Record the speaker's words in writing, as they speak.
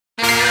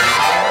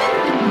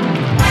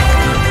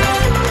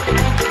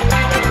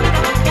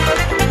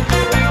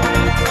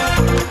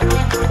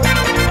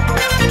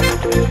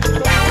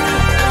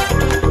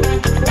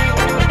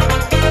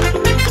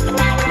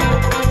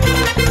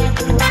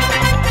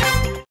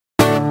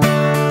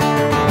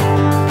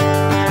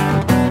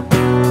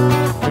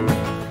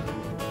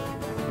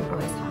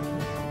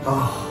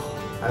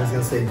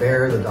say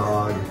Bear the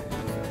dog.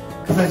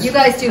 You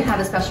guys do have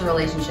a special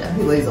relationship.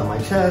 He lays on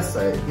my chest.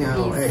 Hey.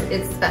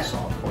 It's special,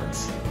 of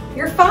course.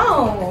 Your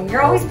phone.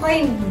 You're always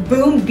playing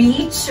Boom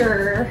Beach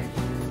or...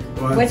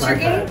 Well, what's your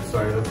game?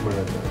 Sorry, that's my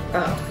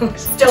iPad. Oh,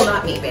 still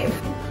not me, babe.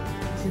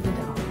 To the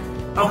dog.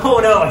 Oh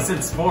no, I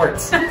said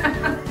sports.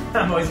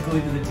 I'm always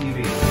glued to the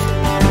TV.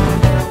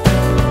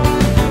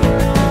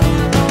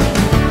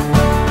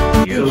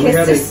 You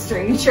kissed a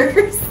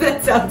stranger?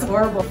 That sounds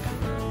horrible.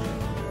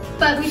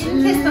 But we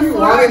didn't kiss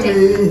before. Why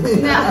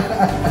me? No.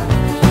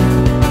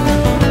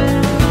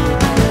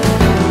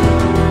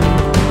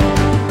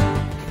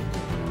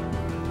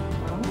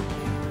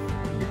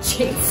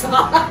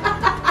 Chainsaw.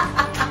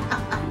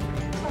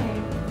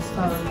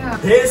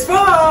 His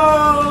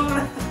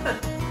phone!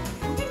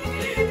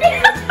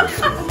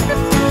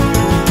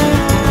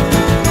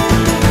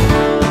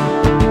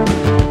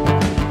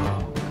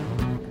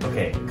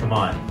 Okay, come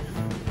on.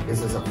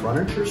 Is this a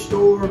furniture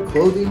store,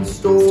 clothing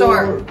store?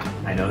 Store.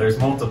 I know there's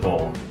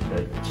multiple.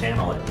 The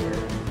channel it here.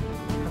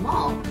 The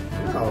mall.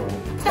 No.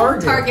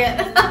 Target.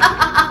 Target.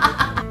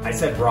 I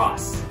said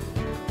Ross.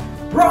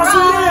 Ross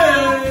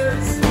it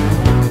is!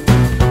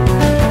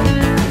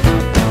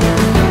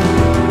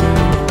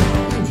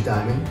 Huge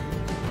diamond.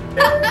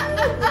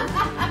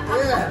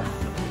 Yeah.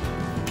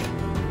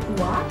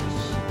 Watch.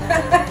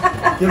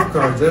 Gift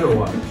cards and a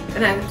watch.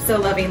 And I'm so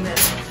loving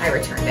this. I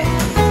returned it.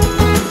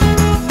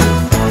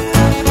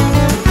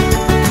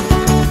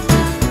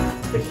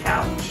 The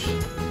couch.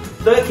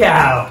 The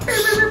couch!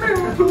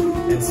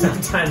 And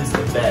sometimes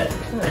the bed.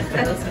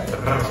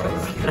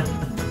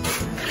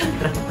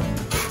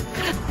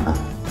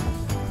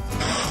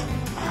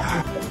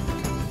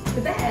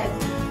 The bed.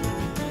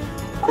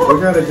 We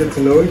gotta get to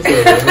know each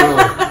other. Huh?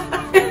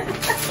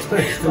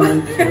 Nice to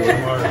meet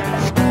you.